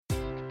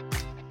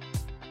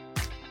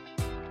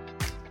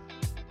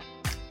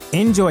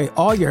Enjoy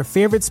all your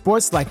favorite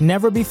sports like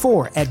never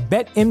before at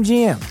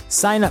BetMGM.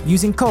 Sign up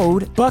using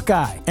code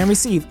Buckeye and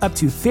receive up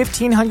to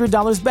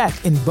 $1,500 back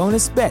in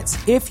bonus bets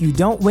if you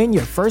don't win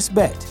your first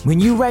bet. When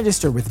you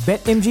register with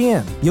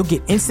BetMGM, you'll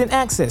get instant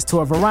access to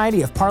a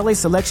variety of parlay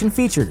selection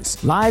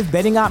features, live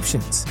betting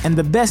options, and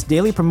the best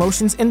daily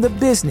promotions in the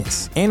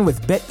business. And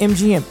with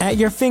BetMGM at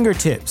your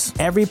fingertips,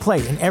 every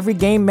play and every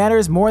game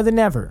matters more than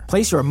ever.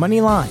 Place your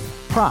money line,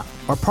 prop,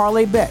 or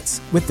parlay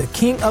bets with the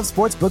king of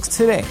sportsbooks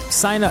today.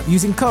 Sign up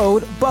using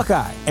code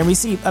Buckeye and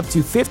receive up to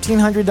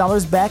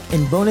 $1,500 back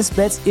in bonus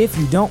bets if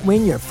you don't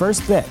win your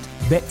first bet.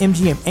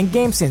 BetMGM and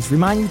GameSense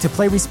remind you to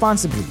play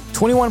responsibly.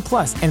 21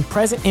 plus and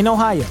present in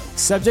Ohio,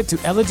 subject to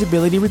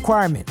eligibility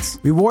requirements.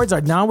 Rewards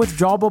are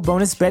non-withdrawable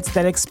bonus bets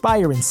that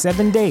expire in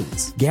 7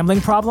 days. Gambling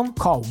problem?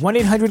 Call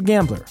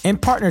 1-800-GAMBLER. In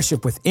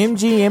partnership with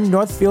MGM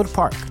Northfield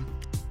Park.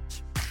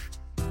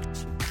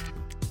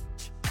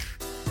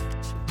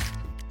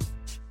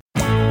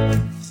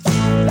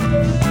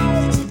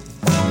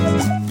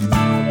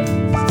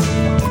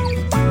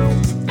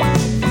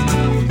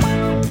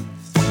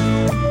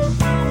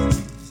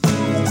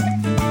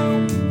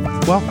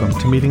 Welcome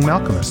to Meeting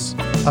Malcolmus,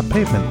 a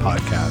pavement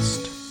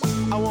podcast.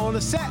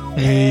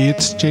 Hey,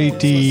 it's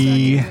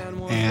JD,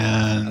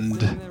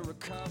 and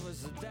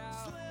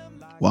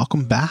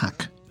welcome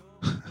back.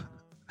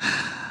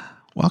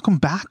 Welcome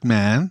back,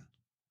 man.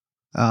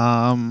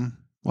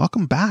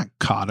 Welcome back,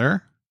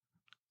 Cotter.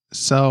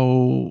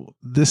 So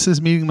this is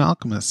Meeting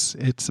Malcolmus.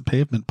 It's a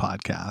pavement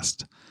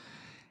podcast.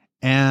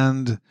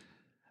 And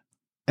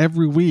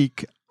every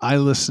week I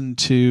listen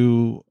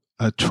to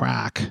a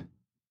track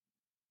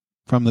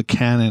from the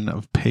canon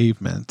of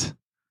Pavement,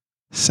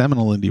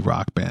 seminal indie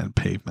rock band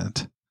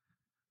Pavement.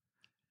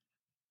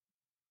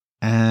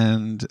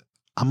 And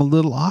I'm a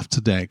little off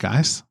today,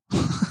 guys.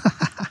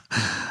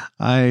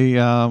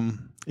 I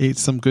ate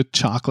some good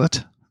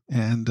chocolate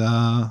and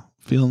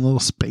feeling a little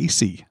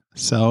spacey.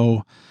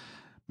 So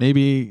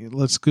maybe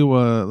let's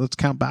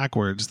count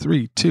backwards.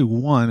 3, 2,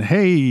 1.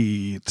 Hey,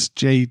 it's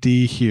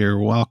JD here.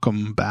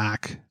 Welcome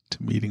back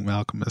to Meeting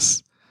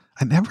Malcolmus.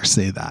 I never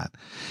say that.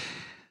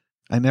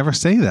 I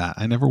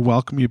never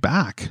welcome you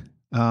back.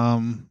 But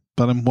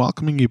I'm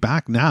welcoming you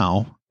back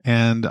now.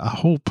 And I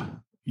hope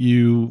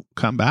you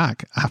come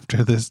back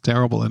after this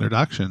terrible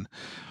introduction.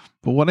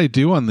 But what I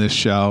do on this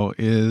show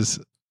is,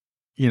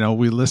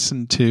 we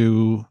listen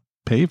to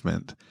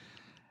Pavement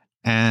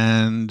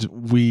and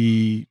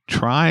we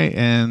try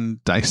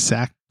and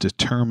dissect,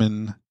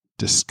 determine,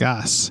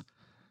 discuss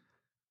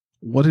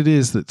what it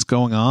is that's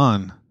going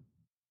on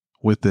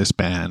with this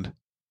band.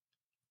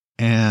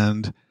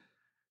 And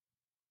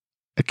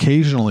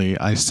occasionally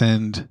I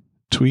send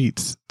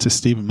tweets to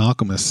Stephen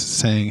Malcolmus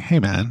saying, hey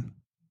man,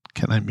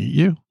 can I meet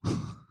you?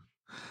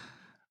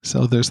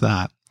 So there's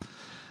that.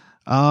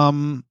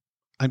 I'm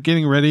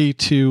getting ready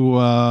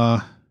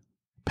to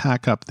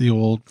pack up the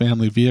old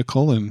family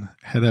vehicle and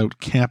head out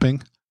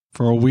camping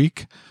for a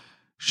week.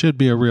 Should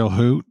be a real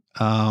hoot.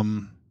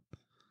 I'm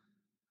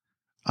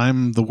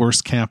the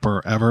worst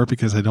camper ever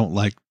because I don't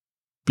like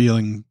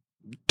feeling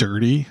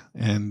dirty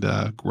and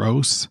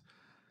gross.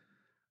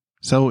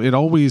 So it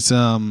always,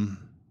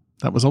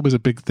 that was always a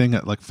big thing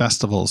at like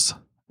festivals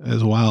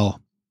as well.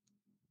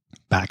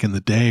 Back in the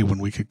day when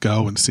we could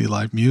go and see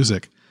live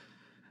music.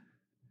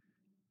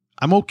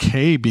 I'm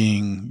okay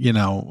being,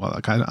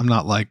 like I'm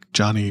not like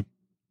Johnny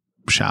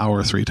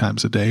shower 3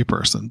 times a day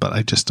person, but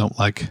I just don't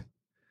like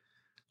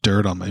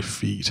dirt on my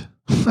feet.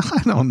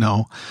 I don't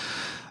know.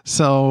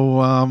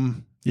 So,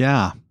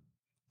 yeah,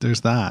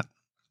 there's that.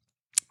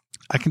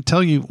 I can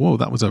tell you, whoa,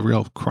 that was a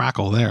real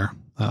crackle there.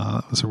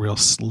 That was a real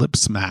slip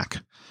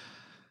smack.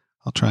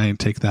 I'll try and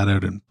take that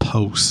out in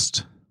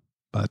post,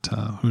 but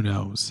who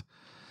knows?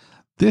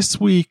 This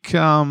week,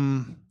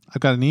 I've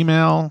got an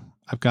email.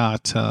 I've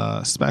got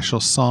a special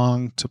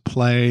song to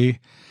play,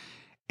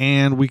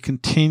 and we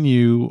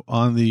continue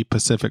on the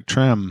Pacific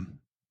Trim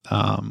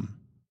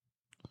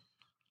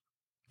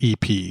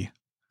EP.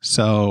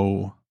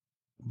 So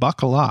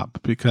buckle up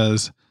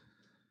because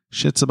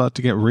shit's about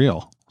to get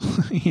real.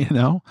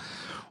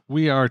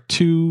 We are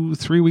 3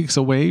 weeks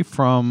away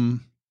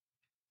from.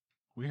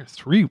 We are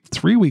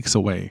three weeks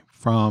away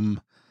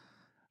from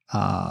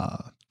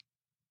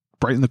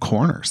brighten the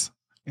corners,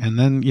 and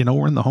then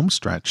we're in the home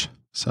stretch.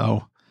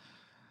 So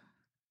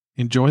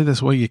enjoy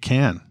this while you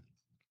can.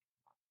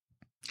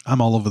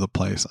 I'm all over the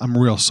place. I'm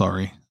real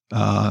sorry.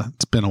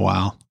 It's been a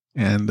while,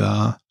 and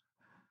I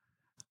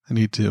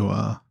need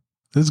to.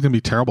 This is going to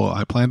be terrible.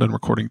 I planned on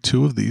recording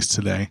 2 of these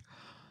today.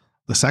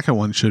 The second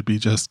one should be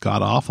just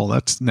god awful.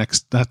 That's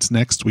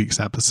next week's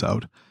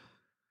episode.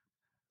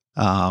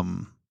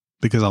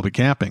 Because I'll be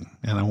camping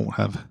and I won't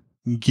have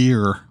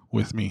gear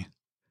with me.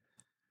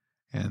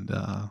 And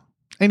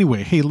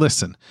anyway, hey,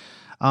 listen,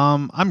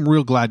 I'm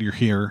real glad you're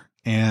here,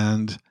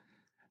 and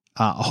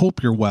I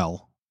hope you're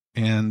well.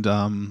 And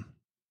I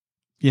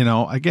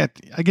get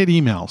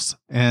emails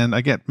and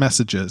I get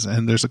messages,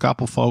 and there's a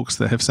couple folks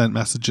that have sent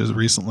messages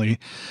recently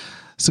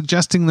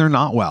suggesting they're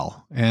not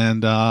well,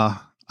 and I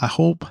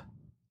hope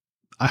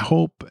I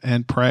hope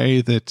and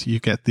pray that you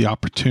get the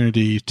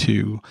opportunity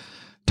to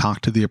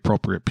talk to the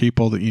appropriate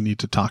people that you need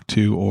to talk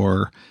to,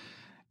 or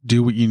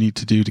do what you need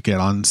to do to get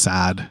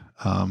unsad,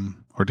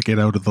 or to get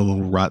out of the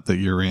little rut that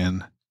you're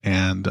in.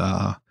 And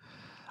I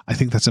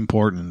think that's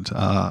important.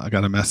 I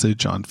got a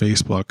message on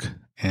Facebook,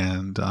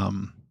 and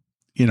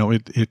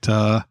it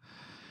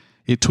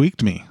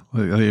tweaked me.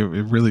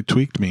 It really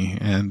tweaked me,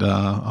 and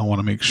I want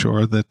to make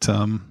sure that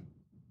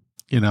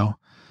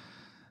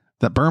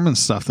that Berman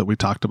stuff that we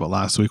talked about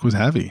last week was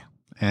heavy,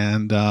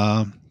 and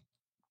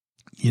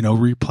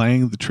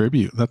replaying the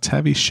tribute, that's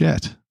heavy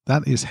shit.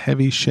 That is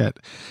heavy shit.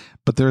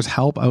 But there's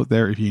help out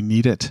there if you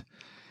need it,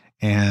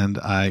 and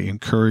I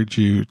encourage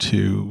you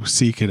to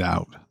seek it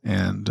out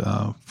and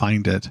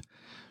find it,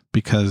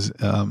 because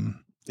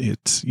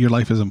it's your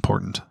life is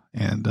important,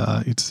 and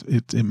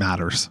it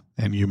matters,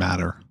 and you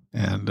matter,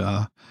 and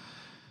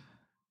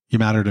you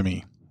matter to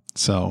me.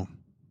 So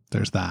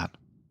there's that.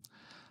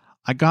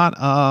 I got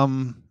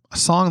a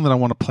song that I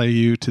want to play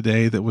you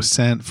today that was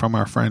sent from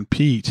our friend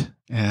Pete.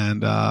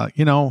 And,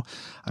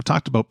 I've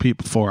talked about Pete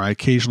before. I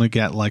occasionally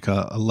get like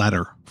a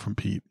letter from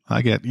Pete.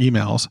 I get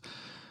emails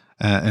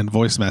and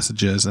voice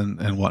messages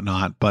and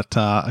whatnot, but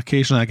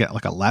occasionally I get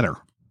like a letter,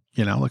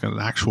 like an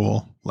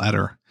actual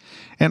letter.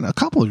 And a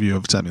couple of you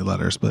have sent me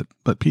letters, but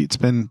Pete's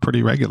been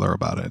pretty regular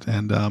about it.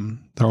 And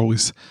they're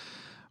always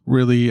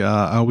really,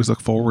 I always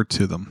look forward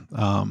to them.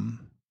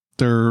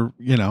 They're,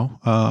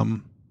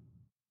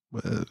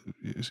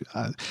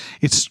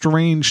 it's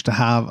strange to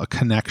have a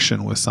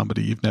connection with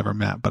somebody you've never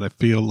met, but I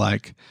feel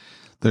like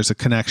there's a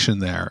connection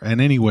there.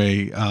 And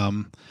anyway,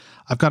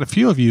 I've got a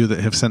few of you that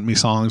have sent me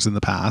songs in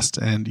the past,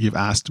 and you've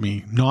asked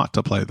me not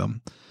to play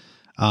them.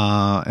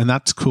 And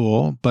that's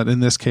cool. But in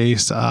this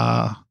case,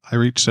 I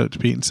reached out to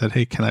Pete and said,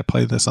 hey, can I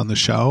play this on the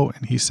show?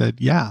 And he said,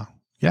 yeah,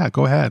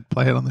 go ahead,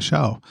 play it on the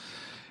show.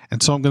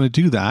 And so I'm going to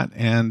do that.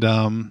 And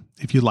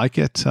if you like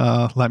it,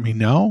 let me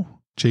know.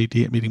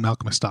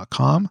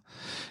 JD@meetingmalcolmus.com.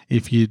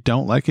 If you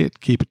don't like it,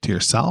 keep it to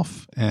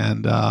yourself.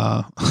 And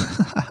but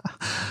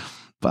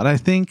I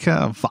think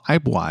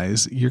vibe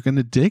wise, you're going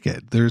to dig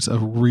it. There's a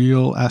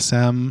real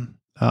SM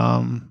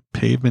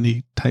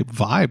pavement-y type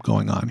vibe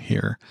going on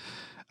here.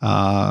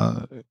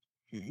 And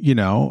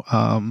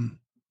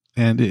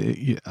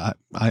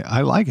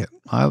I like it.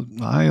 I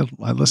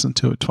listened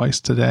to it twice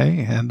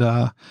today, and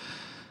on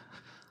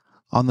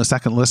the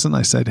second listen,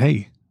 I said,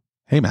 hey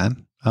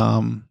man,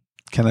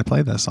 can I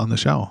play this on the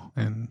show?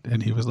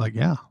 And he was like,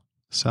 yeah.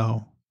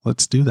 So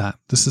let's do that.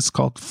 This is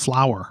called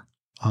Flower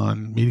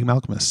on Meeting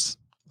Malcolmus,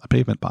 a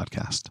pavement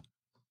podcast.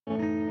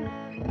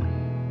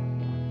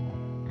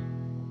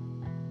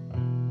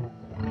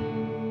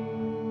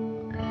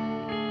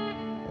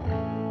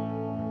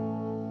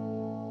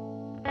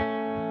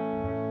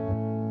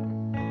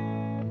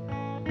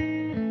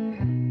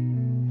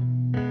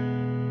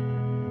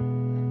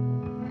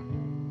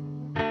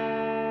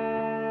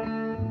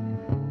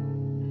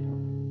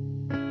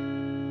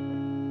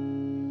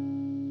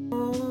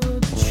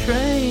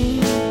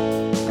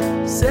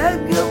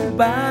 Said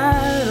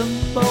goodbye to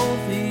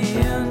both the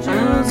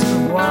engines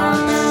and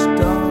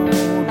watched all the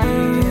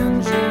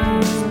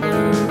engines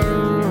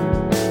burn.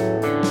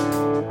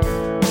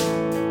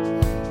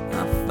 I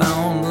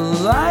found the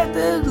light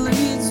that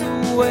leads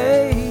the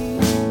way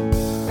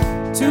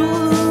to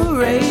the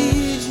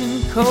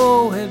raging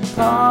co-ed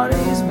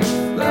parties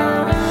with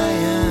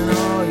flying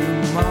all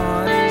your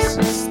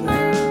modest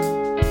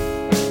there.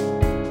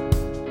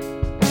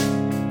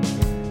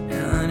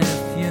 And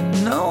if you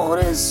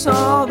notice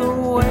all the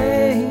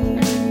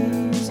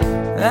waves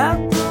that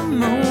the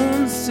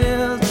moon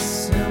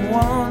sits and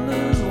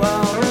wanders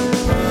while the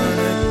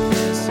planet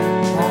kisses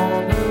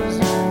ponders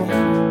on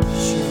your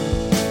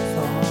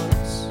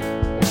thoughts.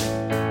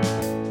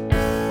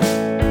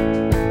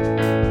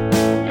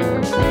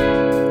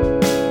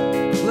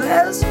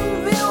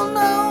 Pleasantville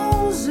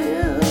knows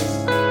it.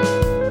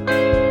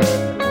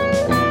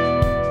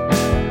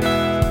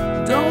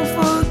 Don't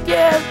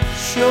forget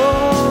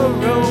your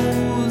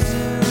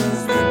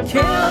roses, the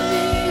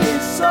candy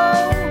so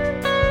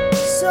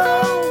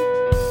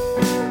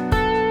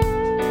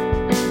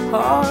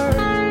hard.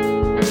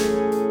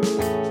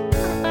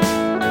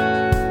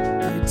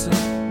 They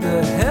took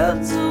the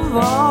heads of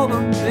all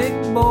the big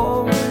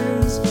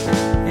boys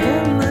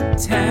in the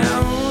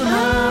town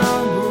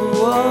I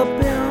grew up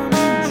in,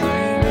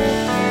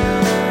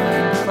 drinking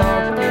and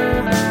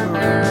fucking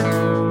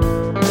around.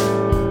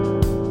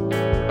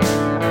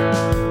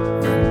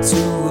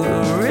 Into the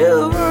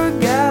river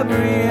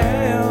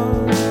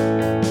Gabrielle,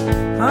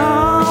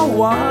 I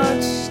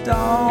watched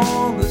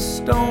all the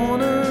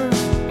stoners,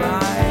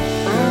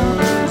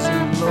 bikers,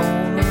 and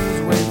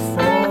loners wait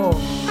for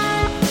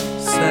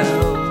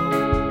sale.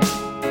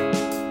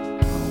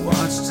 I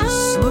watched a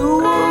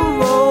slew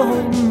of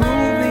old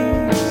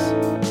movies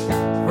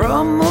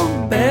from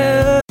a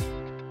bed.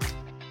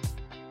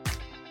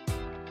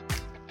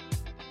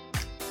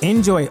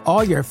 Enjoy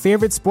all your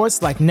favorite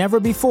sports like never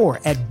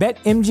before at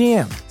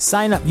BetMGM.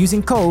 Sign up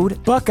using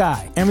code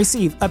Buckeye and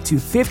receive up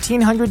to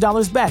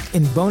 $1,500 back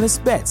in bonus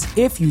bets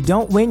if you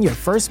don't win your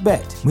first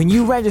bet. When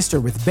you register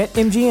with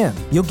BetMGM,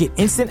 you'll get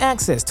instant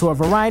access to a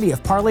variety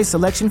of parlay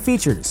selection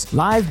features,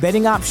 live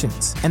betting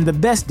options, and the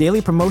best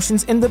daily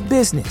promotions in the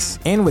business.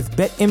 And with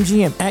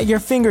BetMGM at your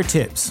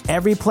fingertips,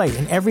 every play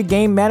and every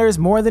game matters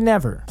more than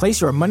ever.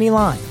 Place your money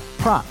line,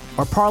 prop,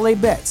 or parlay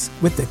bets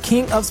with the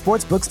king of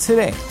sportsbooks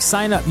today.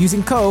 Sign up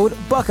using code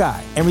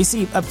Buckeye and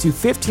receive up to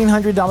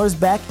 $1,500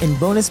 back in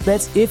bonus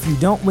bets if you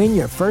don't win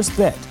your first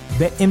bet.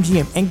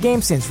 BetMGM and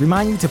GameSense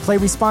remind you to play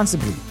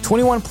responsibly.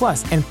 21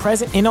 plus and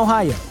present in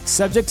Ohio,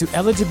 subject to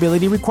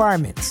eligibility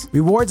requirements.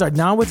 Rewards are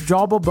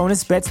non-withdrawable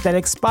bonus bets that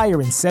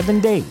expire in 7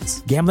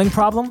 days. Gambling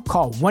problem?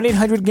 Call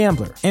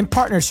 1-800-GAMBLER. In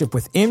partnership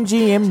with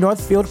MGM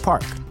Northfield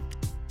Park.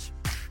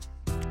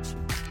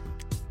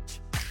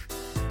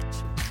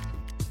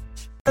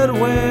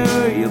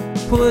 Where you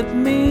put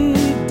me,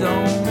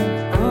 don't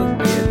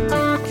forget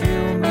to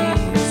kill me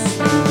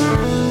soon.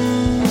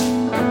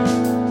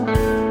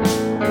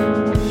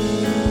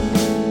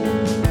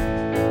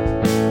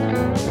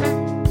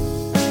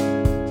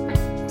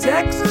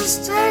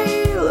 Texas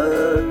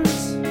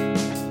tailors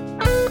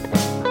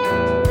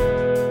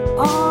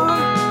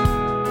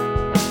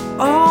are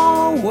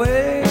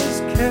always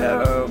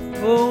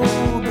careful.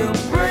 They'll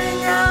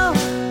bring out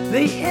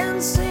the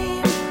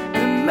inseam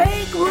and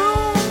make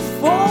room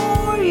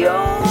for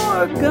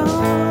your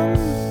gun.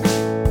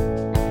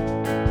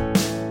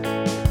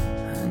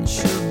 And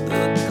should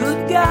the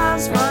good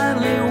guys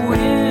finally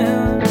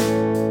win,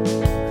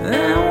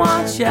 then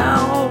watch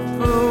out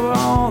for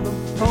all the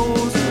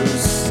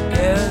posers,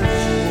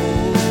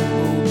 scheduled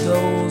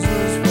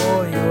bulldozers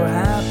for your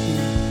happy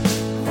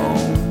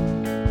home.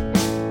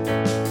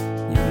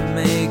 You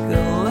make a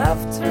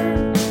left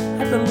turn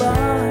at the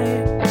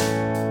light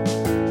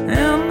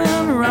and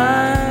then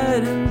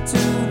right into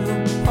the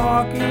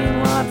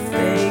parking lot,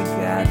 fake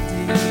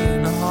ID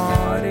and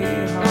hearty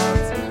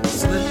hearts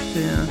slip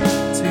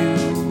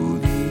into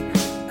the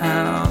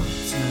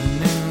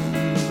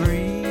afternoon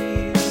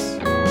breeze.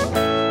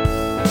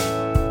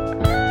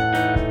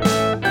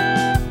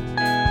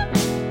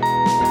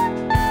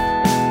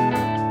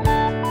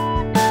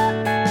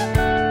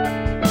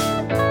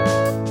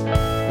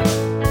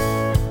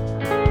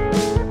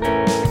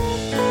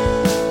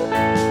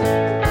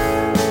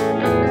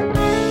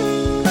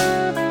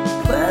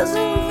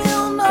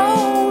 Pleasantville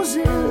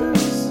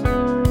noses,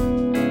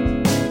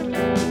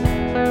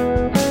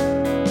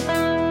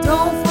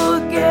 don't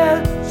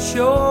forget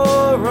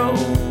your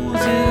roses.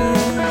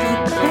 The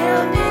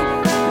candy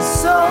is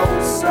so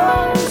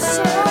hard.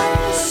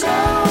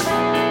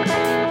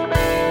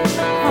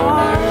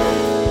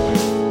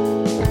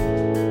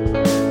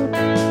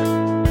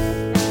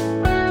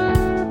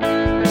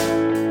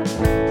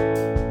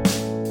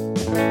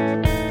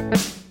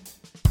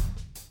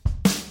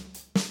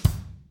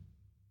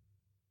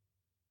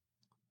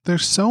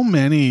 There's so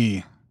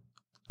many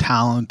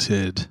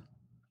talented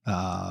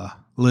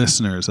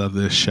listeners of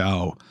this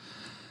show,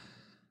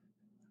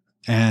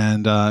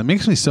 and it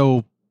makes me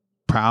so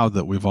proud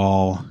that we've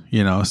all,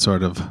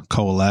 sort of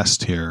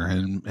coalesced here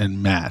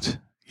and met.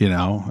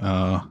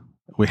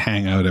 We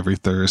hang out every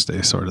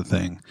Thursday, sort of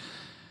thing.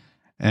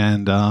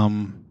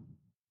 And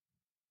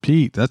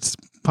Pete, that's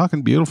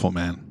fucking beautiful,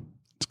 man.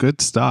 It's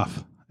good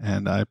stuff,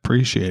 and I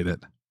appreciate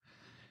it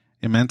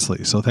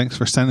immensely. So thanks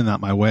for sending that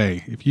my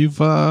way. If you've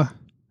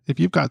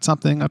got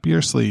something up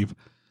your sleeve,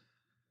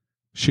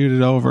 shoot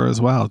it over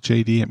as well.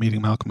 JD at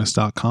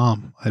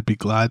meetingalchemist.com. I'd be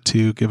glad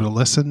to give it a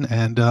listen.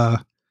 And if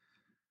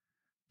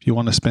you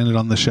want to spend it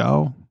on the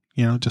show,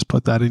 just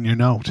put that in your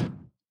note.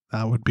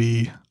 That would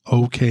be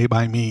okay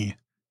by me.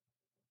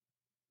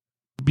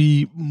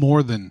 Be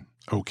more than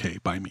okay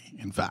by me,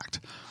 in fact.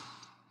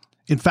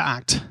 In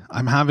fact,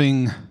 I'm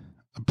having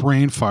a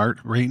brain fart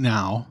right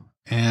now.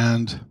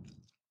 And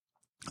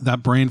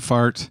that brain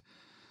fart,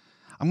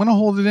 I'm going to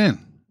hold it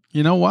in.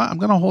 You know what? I'm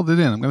going to hold it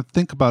in. I'm going to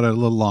think about it a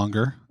little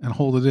longer and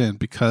hold it in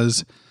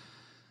because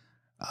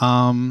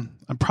I'm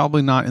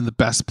probably not in the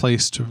best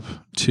place to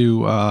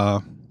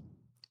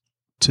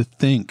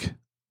think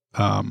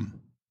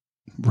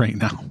right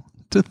now.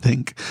 To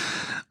think.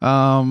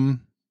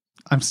 I'm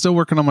still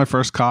working on my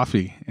first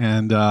coffee,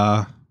 and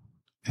it's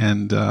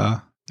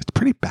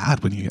pretty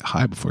bad when you get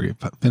high before you've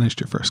finished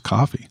your first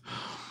coffee.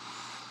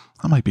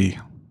 I might be.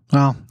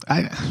 Well,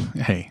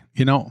 hey,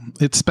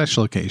 it's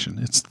special occasion.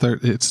 It's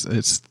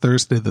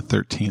Thursday the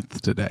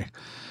 13th today,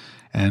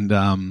 and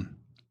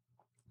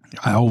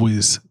I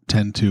always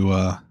tend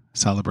to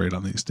celebrate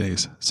on these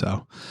days.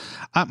 So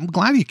I'm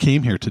glad you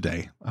came here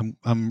today.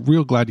 I'm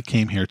real glad you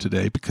came here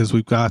today because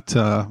we've got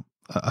a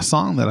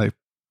song that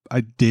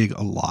I dig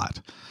a lot,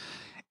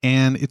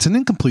 and it's an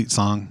incomplete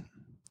song.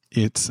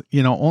 It's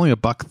only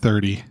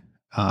 $1.30,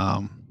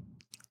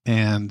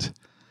 and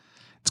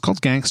it's called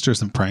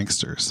Gangsters and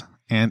Pranksters.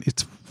 And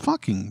it's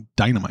fucking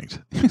dynamite.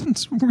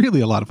 It's really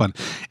a lot of fun.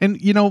 And,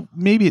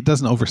 maybe it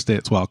doesn't overstay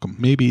its welcome.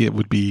 Maybe it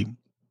would be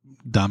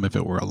dumb if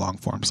it were a long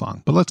form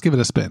song. But let's give it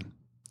a spin.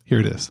 Here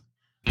it is.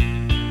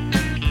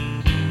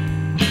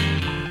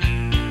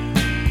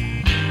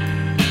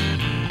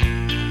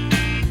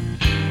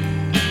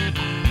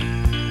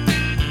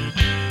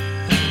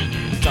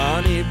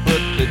 Donnie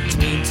put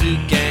between two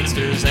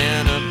gangsters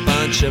and a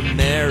bunch of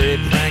merry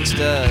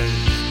pranksters.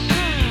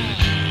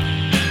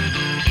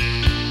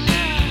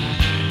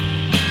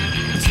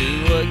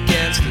 2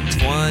 against the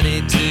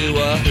 22,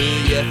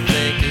 who you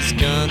think is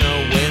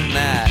gonna win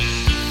that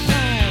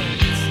fight?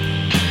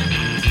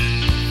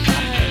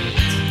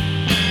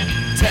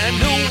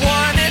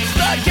 10-1, it's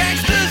the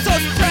gangsters,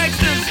 those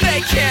pranksters, they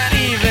can't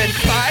even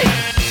fight.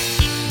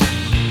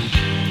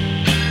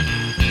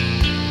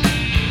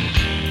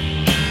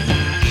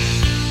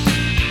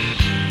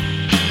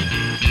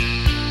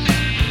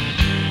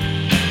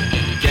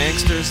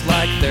 Gangsters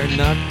like their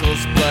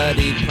knuckles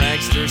bloody,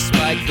 pranksters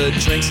spike the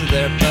drinks of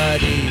their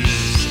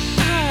buddies.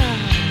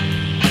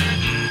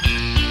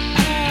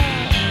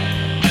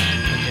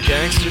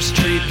 Gangsters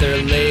treat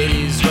their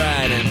ladies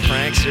right, and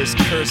pranksters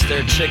curse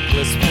their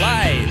chickless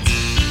plight.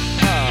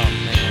 Oh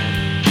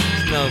man,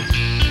 there's no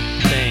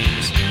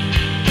names.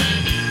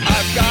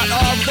 I've got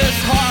all this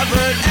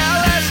Harvard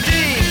LSD,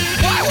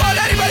 why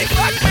won't anybody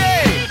fuck me?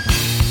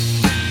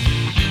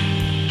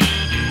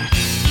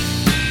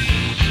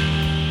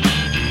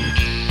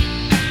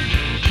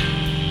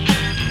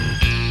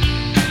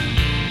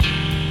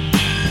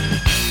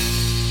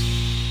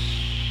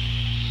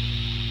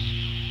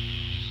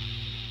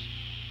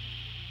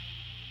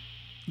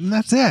 And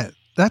that's it.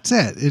 That's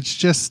it. It's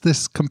just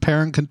this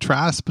compare and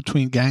contrast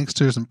between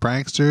gangsters and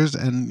pranksters,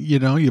 and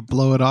you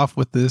blow it off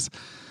with this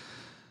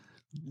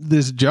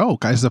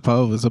joke, I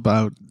suppose,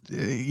 about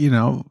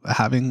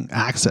having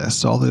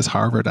access to all this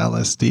Harvard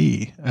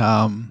LSD.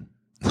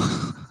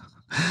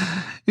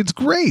 It's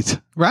great,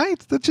 right?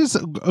 That's just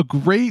a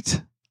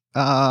great.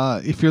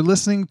 If you're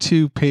listening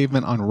to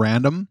Pavement on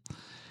random,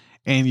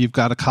 and you've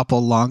got a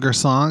couple longer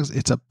songs,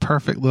 it's a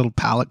perfect little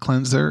palate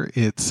cleanser.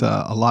 It's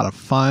a lot of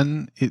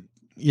fun.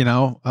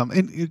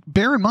 And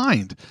bear in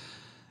mind,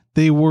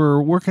 they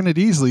were working it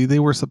easily. They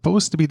were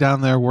supposed to be down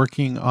there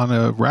working on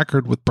a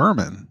record with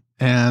Berman.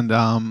 And,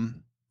 I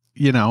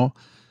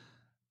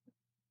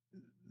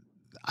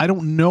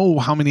don't know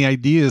how many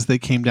ideas they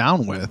came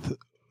down with,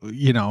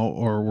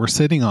 or were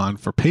sitting on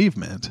for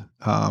Pavement,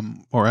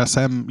 or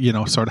SM,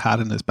 sort of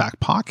had in his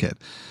back pocket.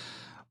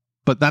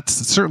 But that's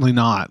certainly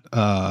not,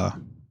 a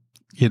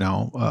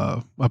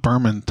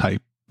Berman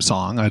type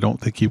song. I don't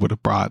think he would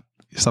have brought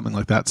something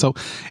like that. So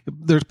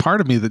there's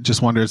part of me that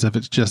just wonders if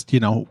it's just,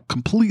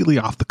 completely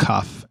off the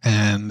cuff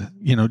and,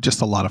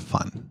 just a lot of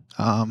fun.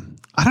 I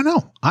don't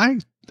know. I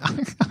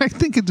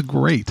think it's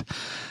great.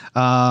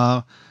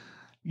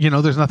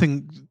 There's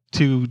nothing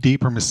too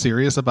deep or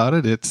mysterious about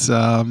it. It's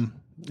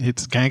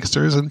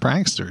gangsters and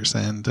pranksters.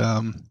 And,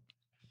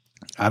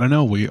 I don't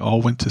know. We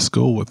all went to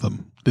school with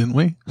them, didn't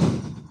we?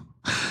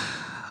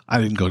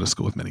 I didn't go to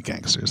school with many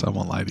gangsters. I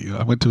won't lie to you.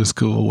 I went to a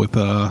school with,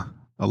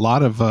 a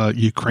lot of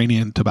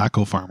Ukrainian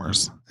tobacco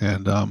farmers,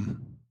 and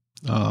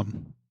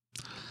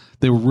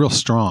they were real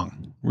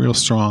strong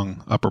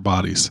upper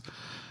bodies.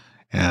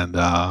 And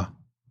my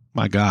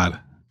God,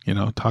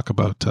 talk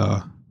about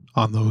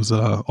on those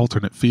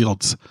alternate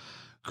fields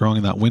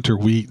growing that winter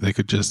wheat, they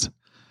could just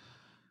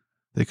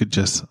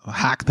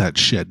hack that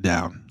shit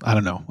down. I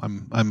don't know.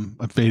 I'm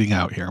fading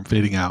out here. I'm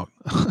fading out.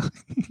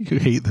 You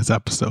hate this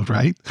episode,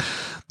 right?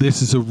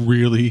 This is a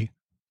really,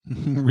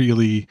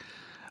 really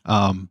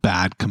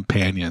bad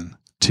companion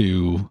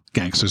to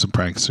Gangsters and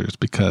Pranksters,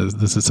 because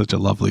this is such a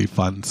lovely,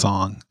 fun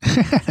song,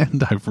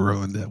 and I've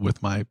ruined it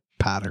with my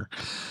patter.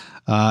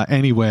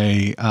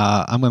 Anyway,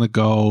 I'm going to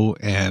go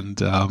and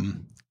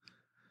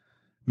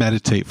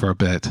meditate for a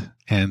bit,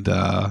 and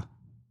that's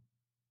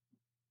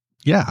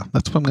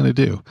what I'm going to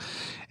do.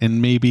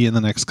 And maybe in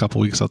the next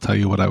couple weeks, I'll tell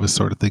you what I was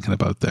sort of thinking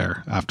about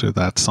there after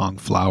that song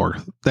Flower.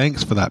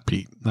 Thanks for that,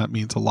 Pete. That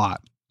means a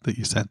lot that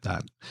you sent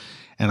that,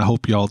 and I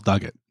hope you all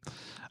dug it.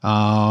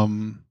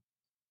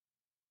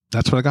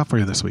 That's what I got for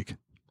you this week.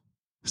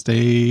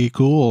 Stay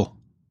cool,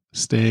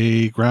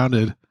 stay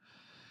grounded,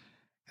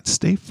 and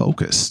stay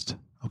focused.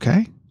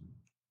 Okay.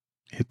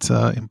 It's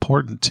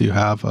important to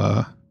have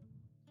a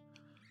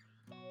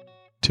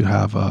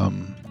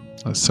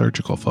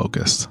surgical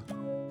focus,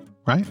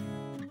 right?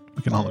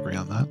 We can all agree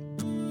on that.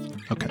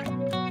 Okay.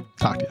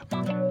 Talk to you.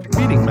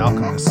 Meeting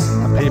Malcolmus,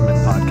 a Pavement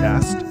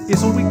podcast,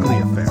 is a weekly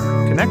affair.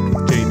 Connect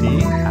with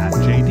JD at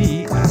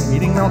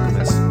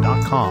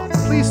jd@meetingmalcolmus.com.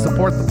 Please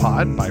support the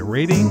pod by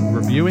rating,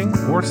 reviewing,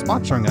 or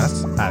sponsoring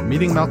us at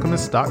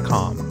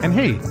meetingmalcolmus.com. And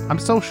hey, I'm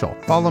social.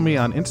 Follow me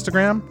on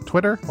Instagram,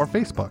 Twitter, or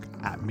Facebook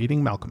at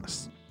Meeting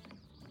Malcolmus.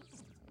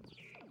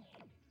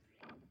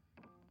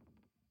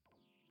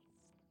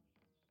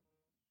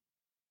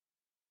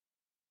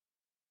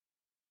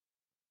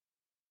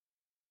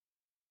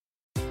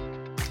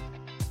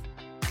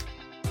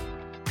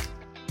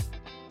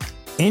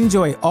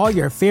 Enjoy all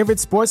your favorite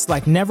sports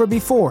like never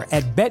before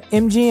at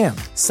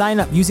BetMGM.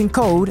 Sign up using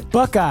code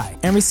Buckeye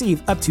and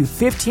receive up to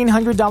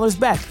 $1,500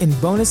 back in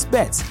bonus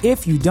bets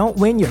if you don't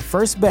win your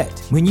first bet.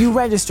 When you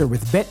register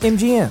with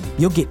BetMGM,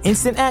 you'll get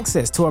instant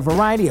access to a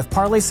variety of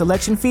parlay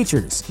selection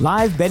features,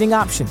 live betting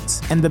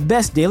options, and the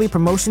best daily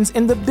promotions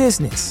in the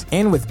business.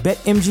 And with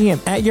BetMGM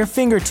at your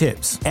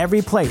fingertips,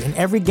 every play and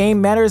every game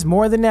matters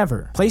more than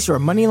ever. Place your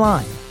money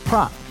line,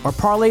 prop, or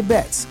parlay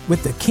bets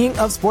with the king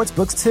of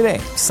sportsbooks today.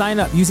 Sign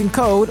up using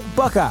code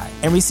Buckeye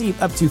and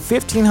receive up to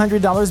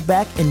 $1,500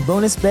 back in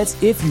bonus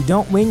bets if you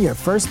don't win your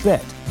first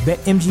bet.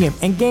 BetMGM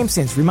and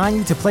GameSense remind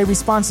you to play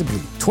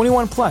responsibly.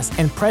 21 plus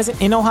and present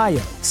in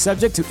Ohio,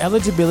 subject to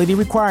eligibility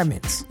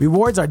requirements.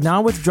 Rewards are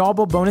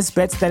non-withdrawable bonus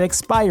bets that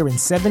expire in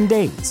 7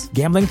 days.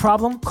 Gambling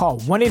problem? Call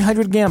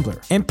 1-800-GAMBLER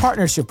in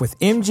partnership with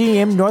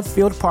MGM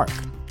Northfield Park.